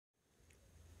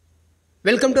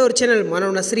Welcome to our channel.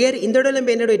 மாணவ நஸ்ரியர். இந்த இடத்துல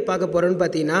நம்ம என்ன பார்க்க போகிறோம்னு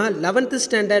பார்த்தீங்கன்னா 11th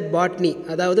ஸ்டாண்டர்ட் பாட்னி,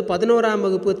 அதாவது 11ஆம்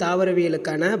வகுப்பு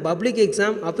தாவரவியலுக்கான public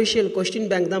exam official question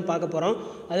bank தான் பார்க்க போகிறோம்.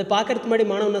 அது பார்க்கறதுக்கு முன்னாடி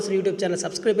மாணவ நஸ்ரியர் யூடியூப் சேனல்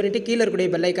சப்ஸ்கிரைப் பண்ணிட்டு கீழே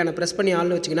இருக்கக்கூடிய பெல் ஐக்கானை ப்ரெஸ் பண்ணி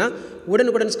ஆள்னு வச்சிங்கன்னா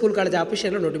உடனுக்குடன் ஸ்கூல் காலேஜ்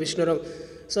அஃபிஷியலில் நோட்டிஃபிகேஷன் வரும்.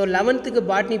 ஸோ 11th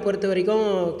பாட்னி பொறுத்த வரைக்கும்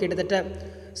கிட்டத்தட்ட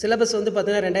சிலபஸ் வந்து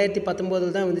பார்த்தீங்கன்னா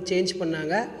 2019 தான் வந்து சேஞ்ச்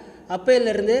பண்ணாங்க.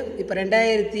 அப்போலேருந்து இப்போ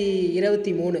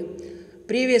 2023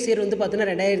 ப்ரீவியஸ் இயர் வந்து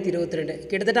பார்த்தீங்கன்னா 2022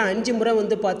 கிட்டத்தட்ட 5 முறை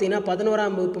வந்து பார்த்தீங்கன்னா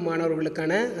 11ஆம் வகுப்பு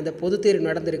மாணவர்களுக்கான அந்த பொதுத் தேர்வு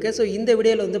நடந்திருக்கு. ஸோ இந்த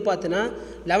வீடியோவில் வந்து பார்த்தீங்கன்னா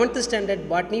 11th standard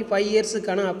botany 5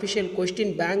 இயர்ஸுக்கான official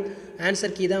question bank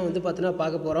answer key தான் வந்து பார்த்தீங்கன்னா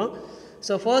பார்க்க போகிறோம்.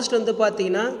 ஸோ ஃபர்ஸ்ட் வந்து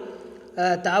பார்த்தீங்கன்னா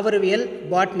தாவரவியல்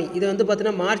பாட்னி, இது வந்து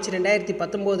பார்த்தீங்கன்னா மார்ச்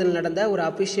 2019 நடந்த ஒரு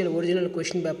அஃபிஷியல் ஒரிஜினல்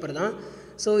கொஸ்டின் பேப்பர் தான்.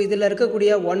 ஸோ இதில்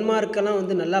இருக்கக்கூடிய 1 மார்க்கெல்லாம்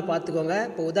வந்து நல்லா பார்த்துக்கோங்க.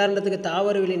 இப்போ உதாரணத்துக்கு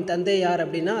தாவரவியலின் தந்தை யார்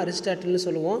அப்படின்னா அரிஸ்டாட்டில்னு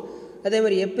சொல்லுவோம். அதே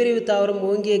மாதிரி எப்பிரிவு தாவரம்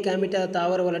ஓங்கிய கேமிட்டா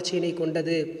தாவர வளர்ச்சியினை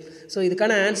கொண்டது. ஸோ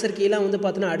இதுக்கான ஆன்சர் கீழே வந்து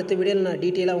பார்த்தீங்கன்னா அடுத்த வீடியோவில் நான்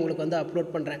டீட்டெயிலாக உங்களுக்கு வந்து அப்லோட்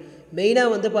பண்ணுறேன்.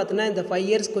 மெயினாக வந்து பார்த்தீங்கன்னா இந்த 5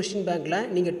 இயர்ஸ் கொஸ்டின் பேங்க்கில்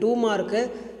நீங்கள் 2 மார்க்கு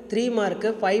 3 மார்க்கு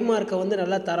 5 மார்க்கை வந்து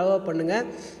நல்லா தரவாக பண்ணுங்கள்.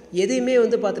 எதையுமே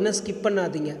வந்து பார்த்தீங்கன்னா ஸ்கிப்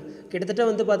பண்ணாதீங்க. கிட்டத்தட்ட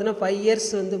வந்து பார்த்தீங்கன்னா 5 இயர்ஸ்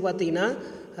வந்து பார்த்தீங்கன்னா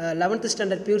 11th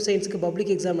standard pure சயின்ஸுக்கு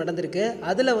public exam நடந்திருக்கு.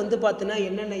 அதில் வந்து பார்த்தீங்கன்னா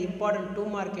என்னென்ன இம்பார்ட்டன்ட் 2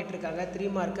 மார்க் கேட்டிருக்காங்க, 3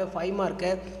 மார்க்கு 5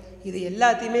 மார்க்கு, இது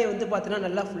எல்லாத்தையுமே வந்து பார்த்தீங்கன்னா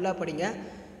நல்லா ஃபுல்லாக படிங்க.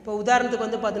 இப்போ உதாரணத்துக்கு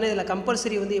வந்து பார்த்தீங்கன்னா இதில்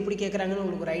கம்பல்சரி வந்து எப்படி கேட்குறாங்கன்னு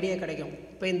உங்களுக்கு ஒரு ஐடியா கிடைக்கும்.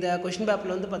 இப்போ இந்த கொஸ்டின்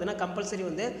பேப்பரில் வந்து பார்த்தீங்கன்னா கம்பல்சரி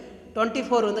வந்து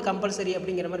 24 வந்து கம்பல்சரி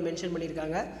அப்படிங்கிற மாதிரி மென்ஷன்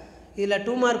பண்ணியிருக்காங்க. இதில்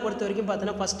 2 மார்க் பொறுத்த வரைக்கும்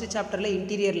பார்த்தீங்கன்னா ஃபஸ்ட்டு சாப்டரில்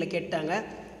இன்டீரியரில் கேட்டாங்க.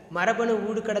 மரபணு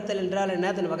ஊடுகடத்தல் என்றால்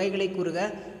என்ன, அதன் வகைகளை கூறுக.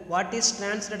 What is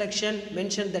டிரான்ஸ்ரெடக்ஷன்,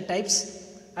 mention the types.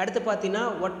 அடுத்து பார்த்தீங்கன்னா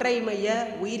ஒற்றை மைய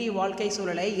உயிரி வாழ்க்கை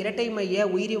சூழலை இரட்டை மைய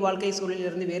உயிரி வாழ்க்கை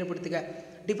சூழலிலிருந்து வேறுபடுத்துக.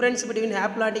 Difference between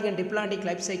haplontic and டிப்லாண்டிக்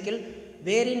life cycle.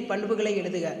 வேரின் பண்புகளை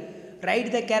எழுதுக. Right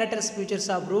the characters features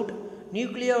of root.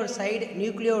 Nucleoside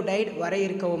nucleotide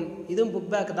வரையறுக்கவும். இதுவும் புக்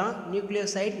பேக் தான்.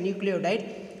 Nucleoside nucleotide.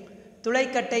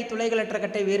 துளைக்கட்டை துளைகளற்ற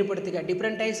கட்டை வேறுபடுத்துக.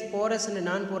 டிஃப்ரெண்ட் டைப்ஸ் போரஸ் அண்ட்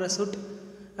நான் போரஸ் ரூட்.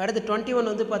 அடுத்து 21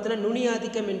 வந்து பார்த்தீங்கன்னா நுனி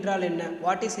ஆதிக்கம் என்றால் என்ன,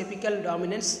 வாட் இஸ் எபிக்கல்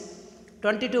டாமினன்ஸ்.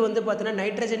 22 வந்து பார்த்தீங்கன்னா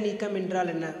நைட்ரஜன் நீக்கம் என்றால்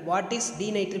என்ன, வாட் இஸ்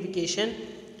டீநைட்ரிஃபிகேஷன்.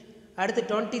 அடுத்து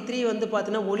 23 வந்து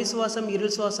பார்த்தீங்கன்னா ஒளி சுவாசம்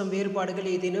இருள் சுவாசம் வேறுபாடுகள்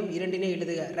ஏதேனும் இரண்டினை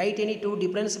எழுதுக. Right any 2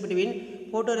 difference between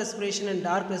photo respiration and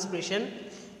dark respiration.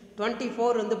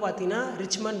 24 வந்து பார்த்தீங்கன்னா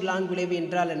ரிச்மண்ட் லாங் விளைவு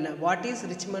என்றால் என்ன, what is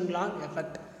Richmond long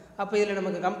effect. அப்போ இதில்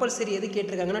நமக்கு கம்பல்சரி எது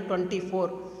கேட்டிருக்காங்கன்னா 24.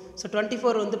 ஸோ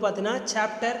 24 வந்து பார்த்தீங்கன்னா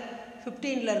சாப்டர்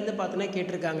 15லேருந்து பார்த்தீங்கன்னா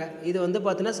கேட்டிருக்காங்க. இது வந்து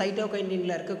பார்த்தீங்கன்னா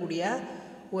சைட்டோகைனினில் இருக்கக்கூடிய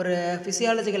ஒரு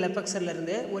ஃபிசியாலஜிக்கல்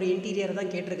எஃபெக்ட்ஸ்லேருந்து ஒரு இன்டீரியர்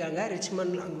தான் கேட்டிருக்காங்க.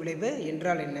 ரிச்மண்ட் லாங் விளைவு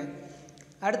என்றால் என்ன.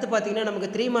 அடுத்து பார்த்திங்கன்னா நமக்கு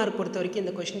 3 மார்க் பொறுத்த வரைக்கும்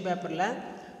இந்த கொஸ்டின் பேப்பரில்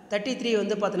 33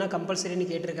 வந்து பார்த்தீங்கன்னா கம்பல்சரின்னு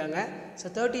கேட்டிருக்காங்க. ஸோ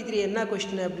 33 என்ன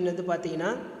கொஸ்டின் அப்படின்னு வந்து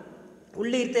பார்த்தீங்கன்னா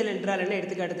உள்ளீர்த்தல் என்றால் என்ன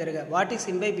எடுத்துக்காட்டு தருக. What is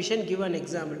imbibition, give an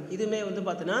example. இதுவுமே வந்து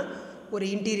பார்த்தீங்கன்னா ஒரு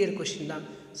இன்டீரியர் கொஸ்டின் தான்.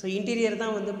 ஸோ இன்டீரியர்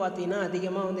தான் வந்து பார்த்தீங்கன்னா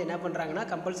அதிகமாக வந்து என்ன பண்ணுறாங்கன்னா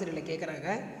கம்பல்சரியில்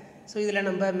கேட்குறாங்க. ஸோ இதில்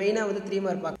நம்ம மெயினாக வந்து 3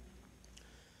 மார்க் பார்க்க.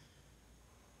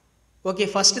 ஓகே,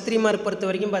 ஃபஸ்ட்டு 3 மார்க் பொறுத்த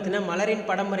வரைக்கும் பார்த்தீங்கன்னா மலரின்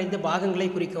படம் வரைந்து பாகங்களை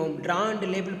குறிக்கவும். Draw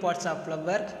and label parts of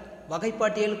flower.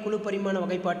 வகைப்பாட்டியல் குழு பரிமாண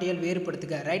வகைப்பாட்டியல்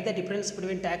வேறுபடுத்துக. Right the difference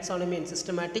between taxonomy and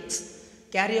systematics.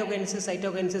 Karyokinesis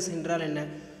cytokinesis என்றால் என்ன,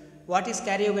 what is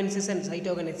karyokinesis and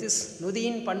cytokinesis.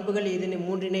 நொதியின் பண்புகள் ஏதேனும்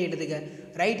 3 எழுதுக.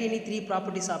 Right any 3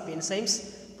 properties of enzymes.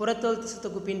 புறத்தோல்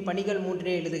தொகுப்பின் பணிகள்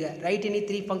 3 எழுதுக. Right any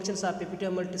 3 functions of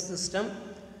epidermal system.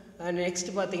 Next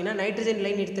பார்த்தீங்கன்னா nitrogen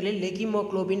line எடுத்தலில்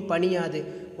லெகிமோக்ளோபின் பணியாது.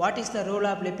 What is the role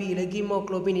of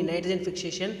லெகிமோக்ளோபின் in nitrogen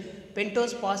fixation.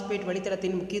 Pentose phosphate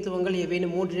வழித்தடத்தின் முக்கியத்துவங்கள்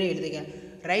எவையும் 3 எழுதுக.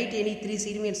 Right any 3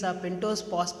 sequence of pentose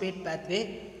phosphate pathway.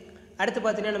 அடுத்து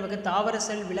பார்த்தீங்கன்னா நமக்கு தாவர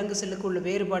செல் விலங்கு செல்லுக்கு உள்ள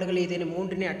வேறுபாடுகள் ஏதேனும்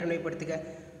 3 அட்டவணைப்படுத்துக.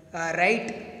 ரைட்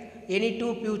எனி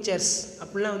 2 ஃபியூச்சர்ஸ்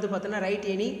அப்படிலாம் வந்து பார்த்தீங்கன்னா right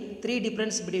any 3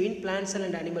 difference between plant sell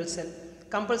and animal sell.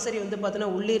 Compulsory வந்து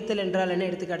பார்த்தீங்கன்னா உள்ளீர்த்தல் என்றால் என்ன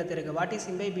எடுத்துக்காட்டு தருக. What is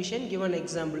imbibition, give an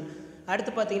example.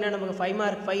 அடுத்து பார்த்தீங்கன்னா நமக்கு 5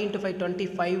 மார்க் 5 × 5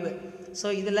 25. ஸோ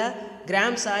இதில்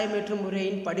கிராம் சாயமேற்று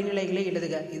முறையின் படிநிலைகளை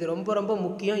எழுதுக. இது ரொம்ப ரொம்ப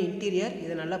முக்கியம் இன்டீரியர்,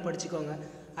 இதை நல்லா படிச்சுக்கோங்க.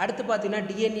 அடுத்து பார்த்தீங்கன்னா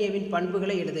டிஎன்ஏவின்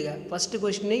பண்புகளை எழுதுக. ஃபஸ்ட்டு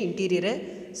கொஸ்டின் இன்டீரியரு,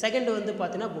 செகண்ட் வந்து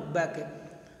பார்த்தீங்கன்னா book bag.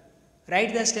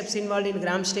 Right the steps involve in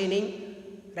gram staining.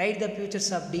 Right the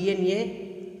features of DNA.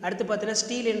 அடுத்து பார்த்தீங்கன்னா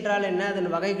ஸ்டீல் என்றால் என்ன, அதன்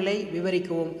வகைகளை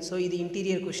விவரிக்கவும். ஸோ இது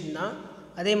இன்டீரியர் கொஸ்டின் தான்.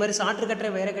 அதே மாதிரி சாற்றுக்கற்றை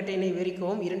வைரக்கட்டையினை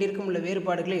விவரிக்கவும். இரண்டிற்கும் உள்ள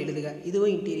வேறுபாடுகளை எழுதுக.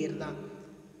 இதுவும் இன்டீரியர் தான்.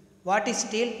 What is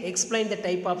steel, explain the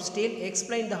type of steel.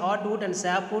 Explain the hardwood and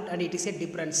sapwood and it is a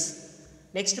difference.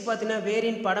 Next பார்த்தீங்கன்னா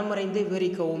வேரின் படம் வரைந்து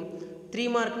விவரிக்கவும். 3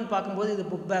 மார்க்குன்னு பார்க்கும்போது இது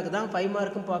புக் பேக் தான். 5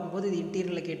 மார்க்கும் பார்க்கும்போது இது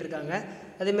இன்டீரியரில் கேட்டிருக்காங்க.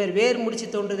 அதேமாதிரி வேர் முடிச்சு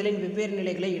தோன்றுதலின் வெவ்வேறு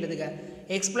நிலைகளை எழுதுக.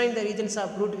 Explain the regions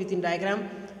of root with in diagram.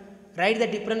 Right the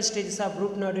different stages of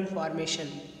root நாடுல்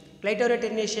formation. Clitoria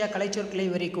ternatea கலைச்சொற்களை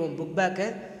விவரிக்கும் புக் பேக்கு.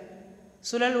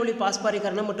 சுழல் ஒளி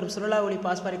பாஸ்பாரிகரணம் மற்றும் சுழலா ஒளி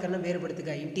பாஸ்பாரிகரணம்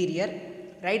வேறுபடுத்துக interior.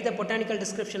 Right the botanical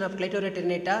description of Clitoria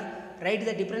டெர்னேட்டா. Right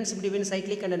the difference between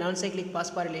cyclic and நான் cyclic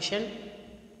phosphorylation.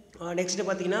 Next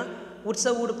பார்த்தீங்கன்னா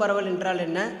உட்ச ஊடு பரவல் என்றால்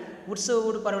என்ன? உட்ச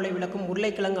ஊடு பரவலை விளக்கும்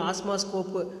உருளைக்கிழங்கு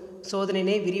ஆஸ்மாஸ்கோப்பு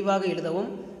சோதனையை விரிவாக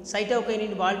எழுதவும்.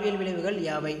 சைட்டோகைனின் வாழ்வியல் விளைவுகள்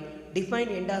யாவை?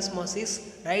 Define எண்டாஸ்மாசிஸ்.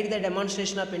 Right the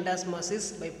demonstration of எண்டாஸ்மாசிஸ்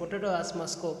by potato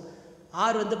ஆஸ்மாஸ்கோப்.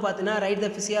 R வந்து பார்த்தீங்கன்னா right the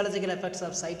physiological effects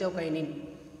of cytokinin.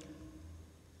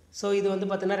 So இது வந்து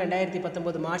பார்த்தீங்கன்னா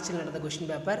 2019 மார்ச்சில் நடந்த கொஷின்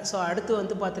பேப்பர். ஸோ அடுத்து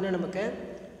வந்து பார்த்தீங்கன்னா நமக்கு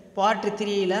part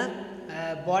 3ல்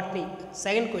botany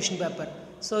second question paper.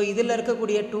 So இதில்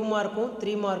இருக்கக்கூடிய 2 மார்க்கும்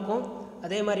 3 மார்க்கும்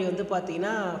அதே மாதிரி வந்து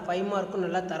பார்த்தீங்கன்னா 5 மார்க்கும்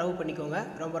நல்லா தரவு பண்ணிக்கோங்க,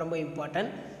 ரொம்ப ரொம்ப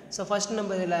இம்பார்ட்டன்ட். ஸோ ஃபஸ்ட்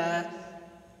நம்ம இதில்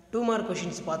 2 மார்க்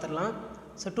கொஷின்ஸ் பார்த்துடலாம்.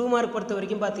 ஸோ 2 மார்க் பொறுத்த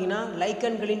வரைக்கும் பார்த்தீங்கன்னா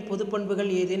லைக்கன்களின் பொது பண்புகள்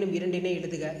ஏதேனும் 2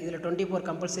 எழுதுக. இதில் 24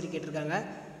 கம்பல்சரி கேட்டிருக்காங்க.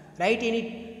 Right any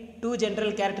 2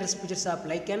 general characters pictures of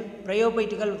லைக்கன்.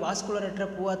 பிரயோபைட்டுகள் வாஸ்குலரற்ற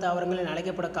பூவா தாவரங்கள் என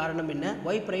அழைக்கப்பட காரணம் என்ன?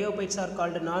 ஒய் பிரயோபைட்ஸ் ஆர்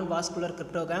கால்டு நான் வாஸ்குலர்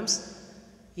கிரிப்டோகாம்ஸ்.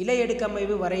 இலை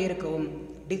எடுக்கமைவு வரையறுக்கவும்.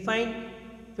 டிஃபைன்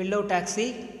பில்லோடாக்சி.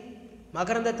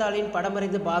 மகரந்த தாளின்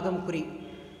படமறிந்து பாகம் குறி.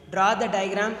 Draw the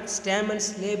diagram stamens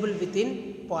label within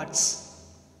pots.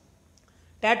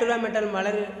 டேட்டுராமெட்டல்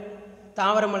மலர்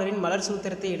தாவர மலரின் மலர்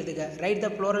சூத்திரத்தை எழுதுக. ரைட் த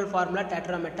ஃப்ளோரல் ஃபார்முலா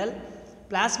டேட்டுராமெட்டல்.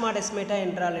 பிளாஸ்மா டெஸ்மேட்டா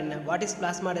என்றால் என்ன? What is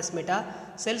plasma டெஸ்மேட்டா?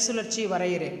 செல் சுழற்சி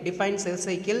வரையறு. Define cell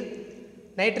cycle.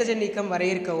 நைட்ரஜன் நீக்கம்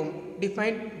வரையறுக்கவும்.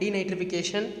 டிஃபைன்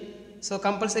டீநைட்ரிஃபிகேஷன். ஸோ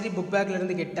கம்பல்சரி புக்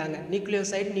பேக்லேருந்து கேட்டாங்க.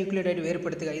 Nucleoside nucleotide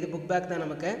வேறுபடுத்துக. இது புக் பேக் தான்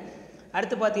நமக்கு.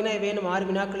 அடுத்து பார்த்தீங்கன்னா வேணும் 6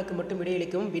 வினாக்களுக்கு மட்டும்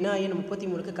விடையளிக்கவும். வினா எண்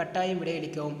 33க்கு கட்டாயம்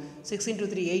விடையளிக்கவும். 6 ×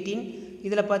 3 18.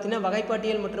 இதில் பார்த்தீங்கன்னா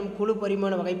வகைப்பாட்டியல் மற்றும் குழு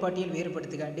பரிமாண வகைப்பாட்டியல்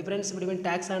வேறுபடுத்துக. Difference between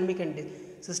taxonomic and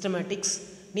systematics.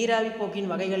 நீராவி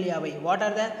போக்கின் வகைகள் யாவை? What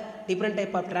are the different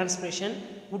type of transpiration.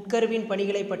 உட்கருவின்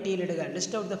பணிகளை பட்டியலிடுக.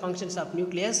 List of the functions of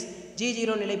nucleus.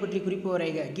 G0 நிலை பற்றி குறிப்பு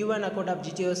வரைக. Give an account of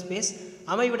G0 space.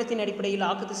 அமைவிடத்தின் அடிப்படையில்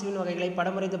ஆக்கத்திசுவின் வகைகளை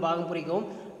படமறிந்து பாகம் குறிக்கவும்.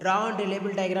 Draw and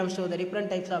label diagrams show the different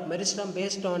types of meristem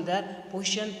based on their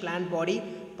position, plant body.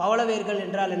 பவளவேர்கள்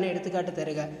என்றால் என்ன? எடுத்துக்காட்டு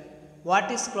தருக. What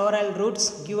is chloral roots?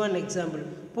 Give an example.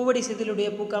 பூவடி செதிலுடைய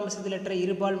பூக்காம்பு செதிலற்ற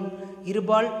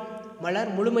இருபால் மலர்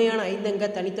முழுமையான 5 அங்க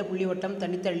தனித்த புள்ளிவட்டம்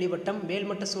தனித்த அள்ளிவட்டம்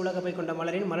மேல்மட்ட சூலகப்பை கொண்ட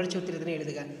மலரின் மலர் சூத்திரத்தினை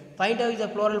எழுதுக. Find out the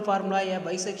floral formula. A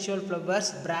bisexual flowers,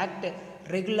 bract,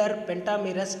 regular,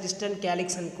 pentamerous, distant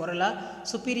calyx and corolla,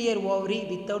 superior ovary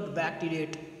without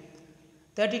bracteolate.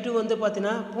 32 வந்து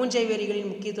பார்த்தீங்கன்னா பூஞ்சை வேரிகளின்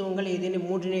முக்கியத்துவங்கள் ஏதேனும்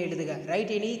 3 எழுதுக.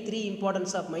 Right any 3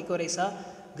 importance of mycorrhiza.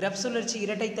 கிரப் சுழற்சி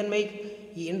இரட்டைத்தன்மை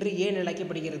என்று ஏன்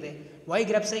அழைக்கப்படுகிறது? Y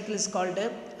கிரப் cycle is called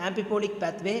ஆம்பிபோலிக்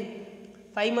pathway.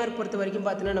 5 mark பொறுத்த வரைக்கும்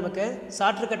பார்த்தீங்கன்னா நமக்கு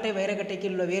சாற்றுக்கட்டை வைரக்கட்டைக்கு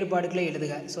உள்ள வேறுபாடுகளை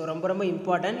எழுதுக. ஸோ ரொம்ப ரொம்ப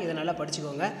இம்பார்ட்டன்ட், இதை நல்லா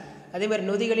படிச்சுக்கோங்க. அதே மாதிரி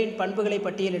நொதிகளின் பண்புகளை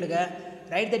பட்டியலிடுக.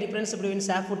 Right the difference between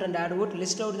சாஃப்வுட் and hardwood.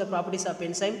 List out the properties of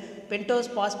enzyme. Pentose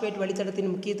phosphate வழித்தடத்தின்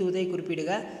முக்கியத்துவத்தை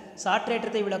குறிப்பிடுக.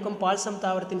 சாற்றேற்றத்தை விளக்கும் பால்சம்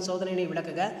தாவரத்தின் சோதனையை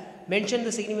விளக்குக. Mention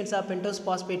the significance of pentose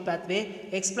phosphate pathway.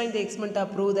 Explain the experiment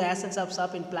of prove the ஆசன்ஸ் of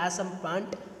சாப் இன் பிளாசம்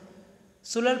பிளான்ட்.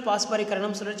 சுழல்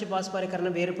பாஸ்பாரிகரணம் சுழற்சி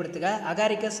பாஸ்பாரிகரணம் வேறுபடுத்துக.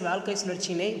 Agaricus வாழ்க்கை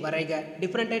சுழற்சியினை வரைக.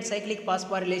 டிஃபரண்டேட் cyclic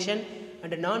phosphorylation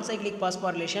and நான் cyclic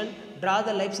phosphorylation. Draw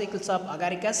the life cycles of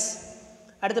Agaricus.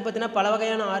 அடுத்து பார்த்தீங்கன்னா பல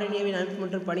வகையான ஆர்என்ஏவின் அமைப்பு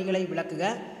மற்றும் பணிகளை விளக்குக.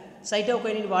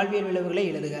 சைட்டோகைனின் வாழ்வியல் விளைவுகளை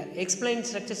எழுதுக. Explain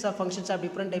structures of functions of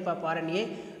different type of RNA.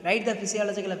 Right the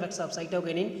physiological effects of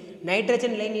cytokinin.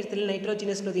 Nitrogen நிலைநீர்த்தலில்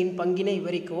nitrogenous நொதியின் பங்கினை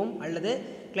விவரிக்கவும் அல்லது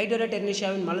கிளைட்டோரியா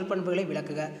டெர்னேஷியாவின் மலர் பண்புகளை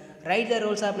விளக்குக. Right the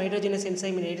roles of nitrogenous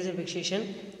enzyme in nitrogen fixation.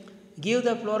 Give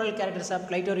the floral characters of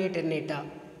Clitoria டெர்னேட்டா.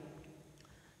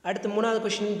 அடுத்து 3வது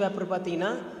question paper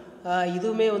பார்த்தீங்கன்னா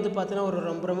இதுவுமே வந்து பார்த்தீங்கன்னா ஒரு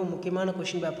ரொம்ப ரொம்ப முக்கியமான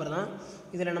கொஷின் பேப்பர் தான்.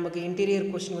 இதில் நமக்கு இன்டீரியர்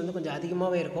கொஷின் வந்து கொஞ்சம்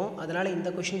அதிகமாகவே இருக்கும். அதனால் இந்த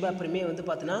கொஷின் பேப்பருமே வந்து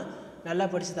பார்த்தீங்கன்னா நல்லா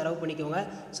படித்து தரவு பண்ணிக்கோங்க.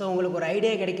 ஸோ உங்களுக்கு ஒரு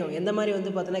ஐடியா கிடைக்கும் எந்த மாதிரி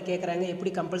வந்து பார்த்தீங்கன்னா கேட்குறாங்க,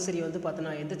 எப்படி கம்பல்சரி வந்து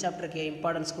பார்த்தீங்கன்னா எந்த சாப்டருக்கு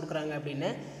இம்பார்ட்டன்ஸ் கொடுக்குறாங்க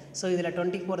அப்படின்னு. ஸோ இதில்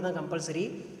 24 தான் கம்பல்சரி.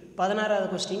 16வது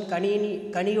கொஸ்டின்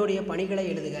கனியோடைய பணிகளை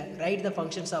எழுதுக. Right the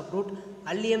functions of root.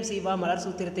 Allium சீபா மலர்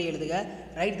சூத்திரத்தை எழுதுக.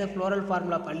 Right the floral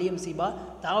formula of allium சீபா.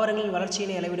 தாவரங்களின்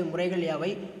வளர்ச்சியினை அளவிடும் முறைகள் யாவை?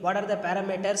 What are the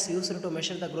parameters used to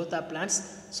measure the growth of plants.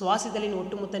 சுவாசித்தலின்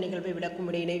ஒட்டுமொத்த நிகழ்வை விளக்கும்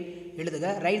விடையினை எழுதுக.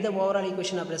 Right the overall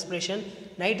equation of respiration.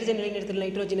 Nitrogen நிலைநிறுத்தல்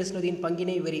nitrogenous நொதியின்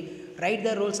பங்கினை விவரி. Right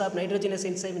the roles of nitrogenous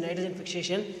enzyme nitrogen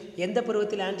fixation. எந்த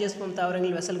பருவத்தில் ஆஞ்சியோஸ்போம்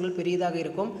தாவரங்கள் வெசல்கள் பெரியதாக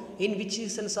இருக்கும்? In which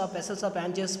seasons of vessels of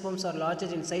ஆஞ்சியோஸ்போம்ஸ் R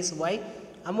larger in size? Y?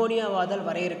 Ammonia வாதல்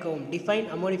வரையறுக்கவும். Define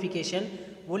ammonification.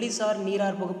 ஒளிசார்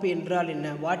நீரார் பகுப்பு என்றால் என்ன?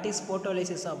 What is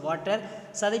போட்டோலைசிஸ் of water?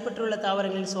 சதைப்பற்றுள்ள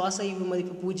தாவரங்களின் சுவாச ஈவு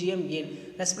மதிப்பு 0 ஏன்?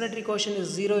 Respiratory quotient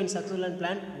is 0 in சக்சுலன்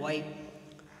plant. Y?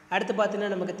 அடுத்து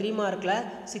பார்த்தீங்கன்னா நமக்கு 3 மார்க்கில்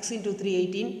 6 × 3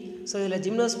 18. ஸோ இதில்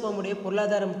ஜிம்னோஸ்போம் உடைய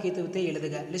பொருளாதார முக்கியத்துவத்தை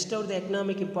எழுதுக. List out the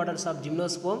economic importance of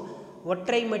gymnosperm.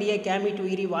 ஒற்றை மடிய கேமிட்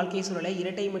உயிரி வாழ்க்கை சூழலை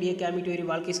இரட்டை மடிய கேமிட் உயிரி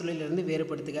வாழ்க்கை சூழலிலிருந்து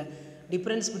வேறுபடுத்துக.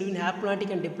 Difference between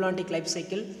ஹாப்ளான்டிக் and diplontic life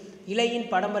cycle. இலையின்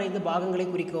படமறைந்த பாகங்களை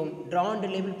குறிக்கவும். ட்ராண்ட்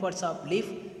லேபிள் பார்ட்ஸ் ஆஃப்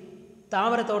லீஃப்.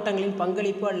 தாவர தோட்டங்களின்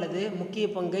பங்களிப்பு அல்லது முக்கிய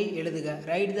பங்கை எழுதுக.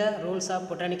 Right the roles of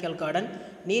botanical garden.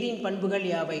 நீரின் பண்புகள்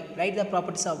யாவை? Right the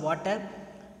properties of water.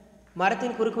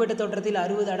 மரத்தின் குறுக்குவெட்டு தோற்றத்தில்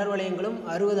 60 அடர் வளையங்களும்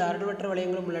 60 அடர்வற்ற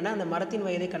வளையங்களும் உள்ளன. அந்த மரத்தின்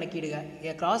வயதை கணக்கிடுக.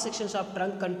 A cross sections of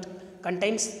trunk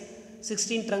contains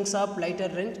 16 trunks of lighter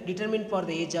length. Determine for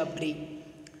the age of tree.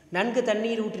 நன்கு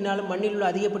தண்ணீர் ஊற்றினாலும் மண்ணில் உள்ள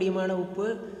அதிகப்படியான உப்பு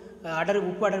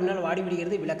அடர்வினால்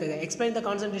வாடிவிடுகிறது. விளக்குக. Explain the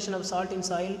concentration of salt in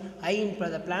soil. High in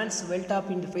the plants, well top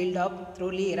in the field of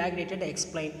thoroughly irrigated.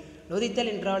 Explain. நொதித்தல்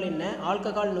என்றால் என்ன?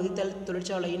 Alcohol நொதித்தல்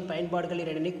தொழிற்சாலையின் பயன்பாடுகள்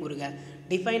இரண்டனை கூறுக.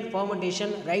 Define fermentation.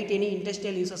 Write any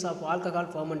industrial uses of alcohol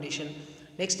fermentation.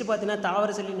 Next பார்த்தீங்கன்னா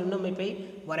தாவர செல்லின் நுண்ணமைப்பை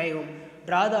வரையவும்.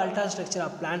 Draw the ultra structure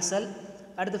of plant cell.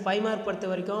 அடுத்து 5 மார்க் பொறுத்த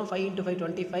வரைக்கும் 5 × 5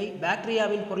 25.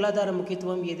 பாக்டீரியாவின் பொருளாதார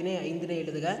முக்கியத்துவம் எதினே 5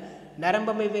 எழுதுக.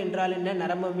 நரம்பமைவு என்றால் என்ன?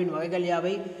 நரம்பமைவின் வகைகள்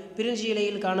யாவை? பிரிஞ்சி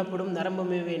இலையில் காணப்படும்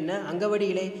நரம்பமைவு என்ன?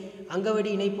 அங்கவடி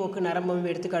இணைப்போக்கு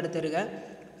நரம்பமைவு எடுத்துக்காட்டு தருக.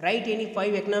 Right any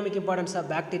 5 economic importance of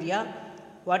bacteria.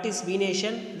 What is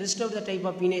venation? List out the type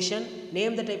of venation.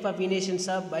 Name the type of வீனேஷன்ஸ்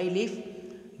of by leaf.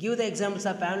 Give the examples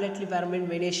of பேம்லெட்லி பேரமெண்ட்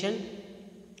venation.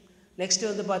 Next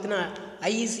வந்து பார்த்தீங்கன்னா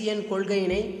ஐஇசிஎன்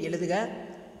கொள்கையினை எழுதுக.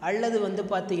 அல்லது வந்து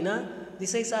பார்த்தீங்கன்னா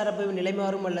திசை சாரப்பை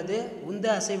நிலைமாறும் அல்லது உந்த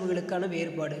அசைவுகளுக்கான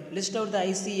வேறுபாடு. List out the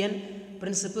ICN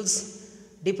principles.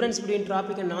 Difference between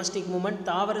traffic and நாஸ்டிக் moment.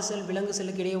 தாவர செல் விலங்கு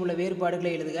செல்லுக்கு இடையே உள்ள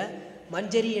வேறுபாடுகளை எழுதுக.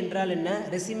 மஞ்சரி என்றால் என்ன?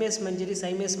 ரெசிமேஸ் மஞ்சரி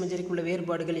சைமேஸ் மஞ்சரிக்கு உள்ள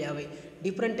வேறுபாடுகள் யாவை?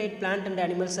 Different type plant and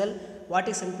animal sell. What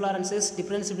is இன்ஃப்ளாரன்சஸ்?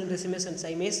 Difference between ரெசிமேஸ் and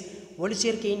zymase.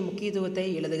 ஒளிச்சேர்க்கையின் முக்கியத்துவத்தை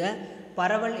எழுதுக.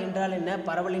 பரவல் என்றால் என்ன?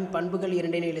 பரவலின் பண்புகள்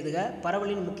இரண்டினை எழுதுக.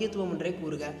 பரவலின் முக்கியத்துவம் ஒன்றை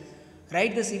கூறுக.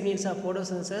 Right the significance of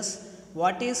photosynthesis.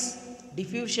 What is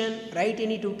diffusion? Write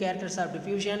any 2 characters of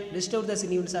diffusion. List out the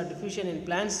significance of diffusion in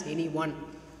plants. Any one.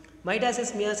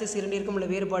 Mitosis meiosis இரண்டிற்கும் உள்ள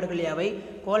வேறுபாடுகள் யாவை?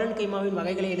 கோலன் கைமாவின்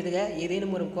வகைகளை எழுதுக.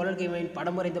 ஏதேனும் ஒரு கோலன் கைமாவின்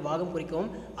படம் வரைந்த பாகம் குறிக்கவும்.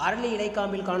 அரளி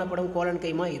இலைக்காம்பில் காணப்படும் கோலன்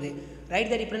கைமா இது.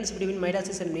 Right the difference between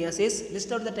mitosis and meiosis.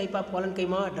 List out the type of colon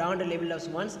keema. Draw and label of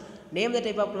ones. Name the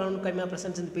type of colon keema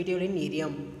presents in the petiolin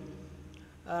irium.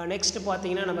 Next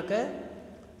பார்த்தீங்கன்னா நமக்கு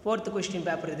 4th question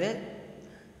paper இது.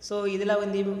 So இதில்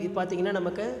வந்து பார்த்தீங்கன்னா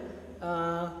நமக்கு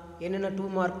என்னென்ன 2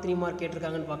 mark 3 mark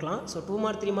கேட்டிருக்காங்கன்னு பார்க்கலாம். So 2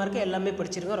 mark 3 mark எல்லாமே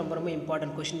படிச்சிருங்க. ரொம்ப ரொம்ப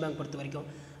இம்பார்ட்டன்ட் கொஸ்டின் பேங்க் பொறுத்த வரைக்கும்.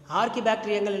 ஆர்கி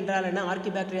பாக்டீரியாங்கள் என்றால் என்ன?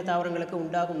 ஆர்கி பாக்டீரியா தாவரங்களுக்கு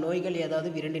உண்டாகும் நோய்கள் ஏதாவது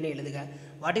இரண்டினை எழுதுக.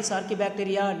 What is RK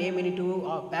bacteria? Name any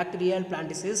 2 bacterial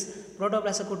plant disease.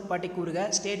 புரோட்டோபிளாச கோட்பாட்டை கூறுக.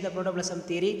 State the protoplasm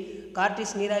theory.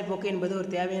 கார்டிஸ் நீராய்ப்போக்கு என்பது ஒரு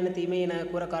தேவையான தீமை என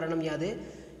கூற காரணம் யாது?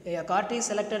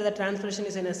 கார்டிஸ் selected the transpiration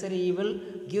is a நெசரி evil.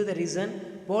 Give the reason.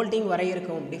 Folding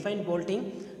வரையறுக்கவும். Define folding.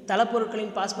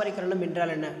 தளப்பொருட்களின் பாஸ்பாரிகரணம்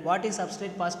என்றால் என்ன? What is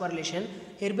substrate phosphorylation?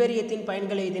 ஹெர்பேரியத்தின்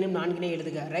பயன்களை ஏதேனும் 4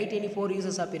 எழுதுக. Right any 4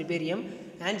 uses of herbarium.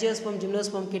 Angiosperm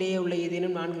gymnosperm இடையே உள்ள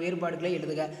ஏதேனும் 4 வேறுபாடுகளை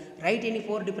எழுதுக. Right any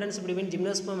 4 difference between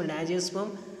gymnosperm and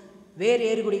angiosperm. வேர்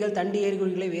ஏறுகுடிகள் தண்டு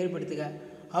ஏறுகுடிகளை வேறுபடுத்துக.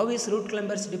 How is root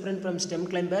கிளம்பர்ஸ் different from stem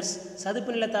கிளம்பர்ஸ்?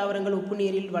 சதுப்பு நில தாவரங்கள் உப்பு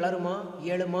நீரில் வளருமா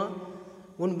இயலுமா?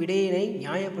 உன் விடையினை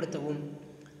நியாயப்படுத்தவும்.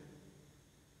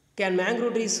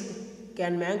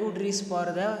 Can mango trees for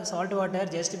the salt water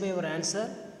justify your answer?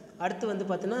 அடுத்து வந்து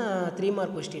பார்த்தீங்கன்னா 3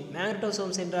 மார்க் கொஸ்டின்.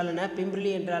 மேக்னட்டோசோம்ஸ் என்றால் என்ன?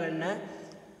 பிம்பிளி என்றால் என்ன?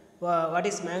 What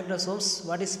is மேக்னட்டோசோம்ஸ்?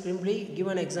 What is pimply? Give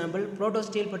an example.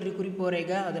 Protostele பற்றி குறிப்பு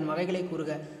வரைக. அதன் வகைகளை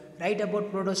கூறுக. Right about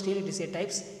protostele. It is a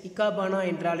types. இக்காபானா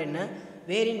என்றால் என்ன?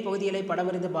 வேரின் பகுதிகளை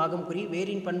படமறிந்த பாகம் குறி.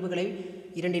 வேரின் பண்புகளை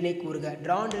இரண்டினை கூறுக.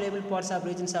 Draw and label parts of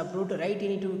regions of root. Write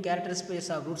any 2 characteristics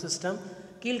of root system.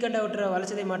 கீழ்கண்டவற்ற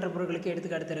வளர்ச்சிதை மாற்ற பொருட்களுக்கு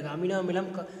எடுத்துக்காட்டு தருக. அமினோ அமிலம்,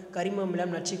 கரிம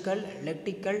அமிலம், நச்சுக்கள்,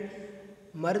 லெக்டிக்கல்,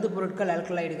 மருந்து பொருட்கள்,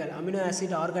 ஆல்கலாய்டுகள். Amino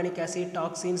acid, organic acid,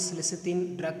 toxins, lecithin,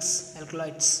 drugs,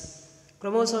 alkaloids.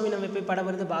 குரோமோசோமின் அமைப்பை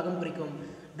படமறிந்து பாகம் குறிக்கும்.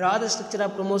 Draw the structure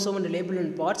of chromosome and label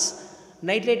in parts.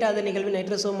 Nitrate ஆத நிகழ்வில்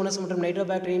நைட்ரோசோமோனஸ் மற்றும்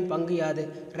நைட்ரோபாக்டரியின் பங்கு யாது?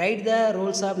 Right the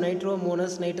roles of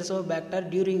நைட்ரோமோனஸ் நைட்ரோசோபாக்டர்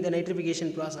during the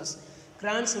nitrification process.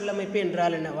 Crohn's உள்ளமைப்பு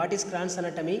என்றால் என்ன? What is Crohn's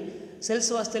anatomy? Cells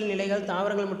வாஸ்தல் நிலைகள்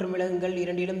தாவரங்கள் மற்றும் விலங்குகள்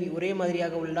இரண்டிலும் ஒரே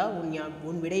மாதிரியாக உள்ளா?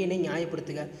 உன் விடையினை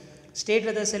நியாயப்படுத்துக. State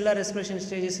the cellular respiration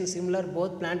stages in similar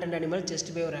both plant and animal.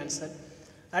 Justify your answer.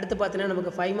 அடுத்து பார்த்தீங்கன்னா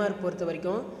நமக்கு 5 மார்க் பொறுத்த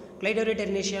வரைக்கும் கிளைடோரியா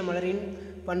டெர்னேஷியா மலரின்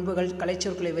பண்புகள்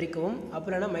கலைச்சொற்களை விவரிக்கவும்.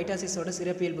 அப்புறம்னா மைட்டாசிஸோட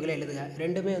சிறப்பியல்புகளை எழுதுக.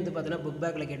 ரெண்டுமே வந்து பார்த்தீங்கன்னா புக்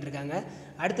பேக்கில் கேட்டிருக்காங்க.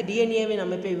 அடுத்து டிஎன்ஏவின்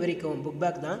அமைப்பை விவரிக்கவும். புக்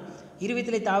பேக் தான்.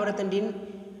 இருவித்திலை தாவரத்தண்டின்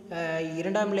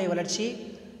 2ஆம் நிலை வளர்ச்சி,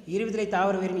 இருவித்திலை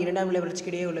தாவர வேரின் 2ஆம் நிலை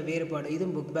வளர்ச்சிக்கு இடையே உள்ள வேறுபாடு.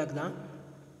 இதுவும் புக் பேக் தான்.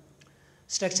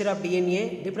 Structure of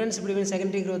DNA, difference between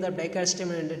secondary growth of dicot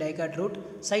stem and dicot root,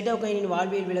 cytokinin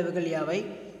வாழ்வியல் விளைவுகள் யாவை,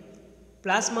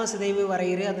 plasma சிதைவு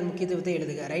வரையறை அதன் முக்கியத்துவத்தை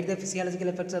எழுதுக. Write the physiological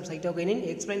effects of cytokinin,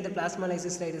 explain the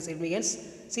plasmolysis significance,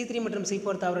 C3 மற்றும்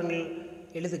C4 தாவரங்கள்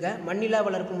எழுதுக. மண்ணிலா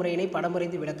வளர்ப்பு முறையினை படம்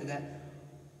வரைந்து விளக்குக.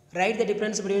 Write the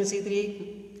difference between C3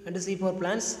 and C4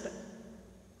 plants.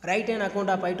 Write an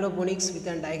account of hydroponics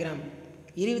with a diagram.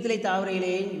 இருவித்திலை தாவர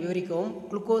இலையை விவரிக்கவும்.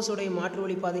 குளுக்கோஸுடைய மாற்று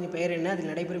வழிபாதையின் பெயர் என்ன, அதில்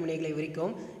நடைபெறும் வினைகளை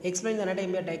விவரிக்கவும். Explain the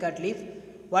anatomy of dicot leaf.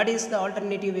 What is the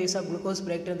alternative ways of glucose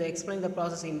breakdown? Explain the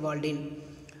process involved in.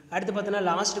 அடுத்து பார்த்தோன்னா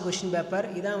லாஸ்ட் கொஷின் பேப்பர்.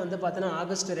 இதான் வந்து பார்த்தோன்னா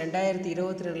ஆகஸ்ட்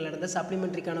 2022 நடந்த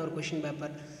சப்ளிமெண்ட்ரிக்கான ஒரு கொஷின்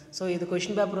பேப்பர். ஸோ இது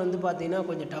கொஷின் பேப்பர் வந்து பார்த்தீங்கன்னா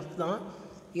கொஞ்சம் டஃப் தான்.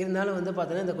 இருந்தாலும் வந்து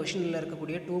பார்த்தோன்னா இந்த கொஷினில்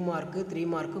இருக்கக்கூடிய 2 மார்க்கு 3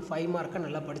 மார்க்கு 5 மார்க்கை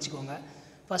நல்லா படிச்சுக்கோங்க.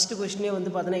 ஃபஸ்ட்டு கொஸ்டினே வந்து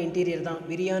பார்த்தோன்னா இன்டீரியர் தான்.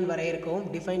 விரியான் வரையறுக்கவும்.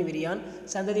 டிஃபைன் விரியான்.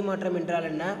 சந்ததி மாற்றம் என்றால்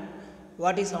என்ன,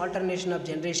 what is alternation of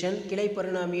generation. கிளை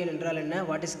பரிணாமியல் என்றால் என்ன,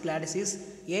 வாட் இஸ் கிளாடிசிஸ்.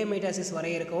 ஏமைட்டாசிஸ்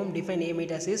வரையறுக்கவும். Define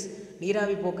amitosis.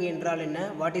 நீராவி போக்கு என்றால் என்ன,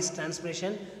 வாட் இஸ்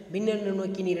டிரான்ஸ்பிரேஷன். மின்னணு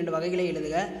நுண்ணோக்கின் 2 வகைகளை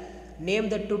எழுதுக. Name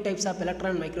the 2 types of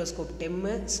electron microscope.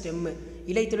 டெம்மு stem.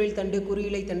 இலைத்தொழில் தண்டு குறி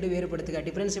இலை தண்டு வேறுபடுத்துக.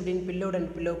 Difference between பில்லோட்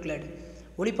and பில்லோக்ளட்.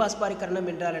 ஒளி பாஸ்பாரிகரணம்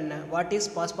என்றால் என்ன, வாட்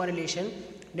இஸ் பாஸ்பாரிலேஷன்.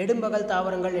 நெடும்பகல்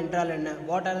தாவரங்கள் என்றால் என்ன,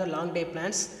 what are the long day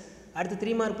plans. அடுத்து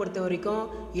 3 மார்க் பொறுத்த வரைக்கும்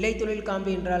இலைத்தொழில்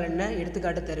காம்பு என்றால் என்ன,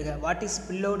 எடுத்துக்காட்டு தருக. What is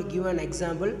பில்லோட், give an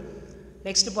example.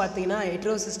 Next பார்த்தீங்கன்னா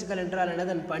ஹெட்ரோசிஸ்டுகள் என்றால் என்ன,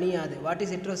 அதன் பணியாது. What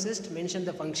is ஹெட்ரோசிஸ்ட், mention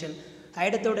the function.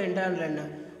 ஹைடத்தோடு என்றால் என்ன,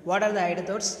 what are the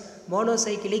ஹைடத்தோட்ஸ்.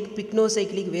 மோனோசைக்கிளிக்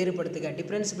பிக்னோசைக்கிளிக் வேறுபடுத்துக.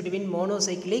 Difference between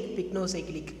மோனோசைக்கிளிக்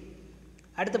பிக்னோசைக்கிளிக்.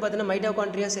 அடுத்து பார்த்தீங்கன்னா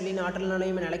மைட்டோகாண்ட்ரியா செல்லின் ஆற்றல்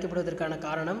நிலையம் என அழைக்கப்படுவதற்கான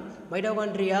காரணம்.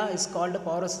 Mitochondria is called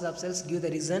powers of cells, give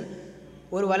the reason.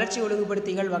 ஒரு வளர்ச்சி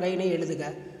ஒழுங்குபடுத்திகள் வகையினை எழுதுக.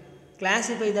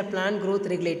 Classify the plan growth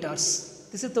regulators.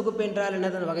 திசு தொகுப்பு என்றால்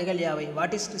என்னதன் வகைகள் யாவை.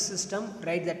 What is system,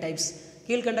 right the types.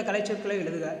 கீழ்கண்ட கலைச்சொற்களை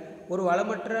எழுதுக. ஒரு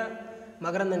வளமற்ற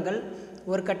மகரந்தங்கள்,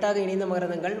 ஒரு கட்டாக இணைந்த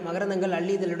மகரந்தங்கள், மகரந்தங்கள்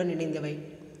அள்ளிதழுடன் இணைந்தவை.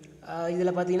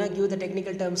 இதில் பார்த்தீங்கன்னா give the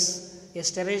technical terms. A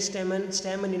sterile stamen,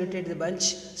 stamen United the punch,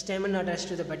 stamen attach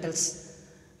to the petals.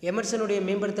 எமர்சனுடைய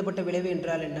மேம்படுத்தப்பட்ட விளைவு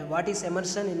என்றால் என்ன, what is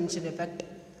Emerson initial effect.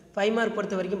 5 mark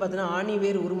பொறுத்த வரைக்கும் பார்த்தீங்கன்னா ஆணி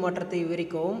வேறு உருமாற்றத்தை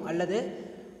விவரிக்கவும் அல்லது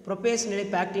ப்ரொபேஸ் நிலை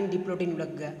பேக்டின் டிப்ளோட்டின்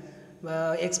விளக்குக.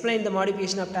 Explain the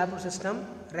modification of tablet system.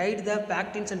 Right the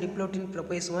பேக்டின்ஸ் and டிப்ளோட்டின்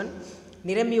prophase 1.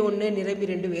 நிரம்பி 1 நிரம்பி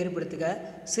 2 வேறுபடுத்துக.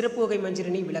 சிறப்பு வகை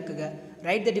மஞ்சரினை விளக்குக.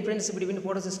 Right the difference between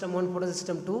ஃபோட்டோசிஸ்டம் 1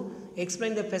 ஃபோட்டோசிஸ்டம் 2.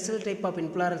 Explain the ஃபெசல் type of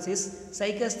இன்ஃப்ளாரன்சிஸ்.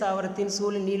 Cycas தாவரத்தின்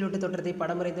சூழல் நீளோட்ட தோற்றத்தை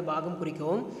படமறைந்து பாகம்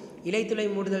குறிக்கவும். இலைத்துளை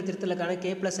மூடுதல் திருத்தலுக்கான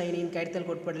K+ அயனியின் கழித்தல்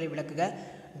கோட்பாடுகளை விளக்குக.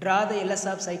 Draw the LS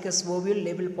of Cycus ovule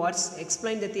label parts.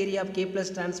 Explain the theory of K+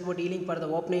 transport healing for the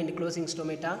opening and closing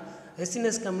stomata.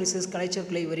 Resinous communices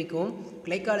கலைச்சொற்களை விவரிக்கவும்.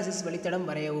 glycolysis வழித்தடம்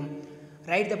வரையவும்.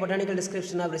 Write the botanical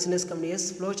description of resinous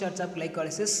communices. Flow charts of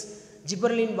glycolysis.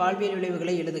 Gibberellin வாழ்வியல்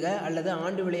விளைவுகளை எழுதுக அல்லது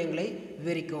ஆண்டு விளையங்களை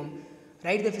விவரிக்கவும்.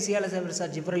 Right the physiology of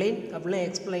gibberellin அப்படின்னா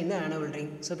explain the annual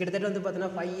ring. So கிட்டத்தட்ட வந்து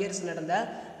பார்த்தீங்கன்னா 5 இயர்ஸ் நடந்த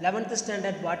 11th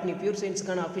standard botany pure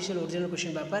சயின்ஸுக்கான official original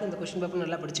question paper. இந்த கொஷின் பேப்பர்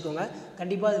நல்லா படிச்சுக்கோங்க.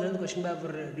 கண்டிப்பாக இதில் கொஷின்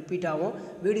பேப்பர் ரிப்பீட் ஆகும்.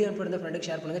 வீடியோ அனுப்பி ஃப்ரெண்டுக்கு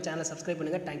ஷேர் பண்ணுங்கள். சேனலை சப்ஸ்கிரைப்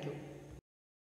பண்ணுங்கள். தேங்க்யூ.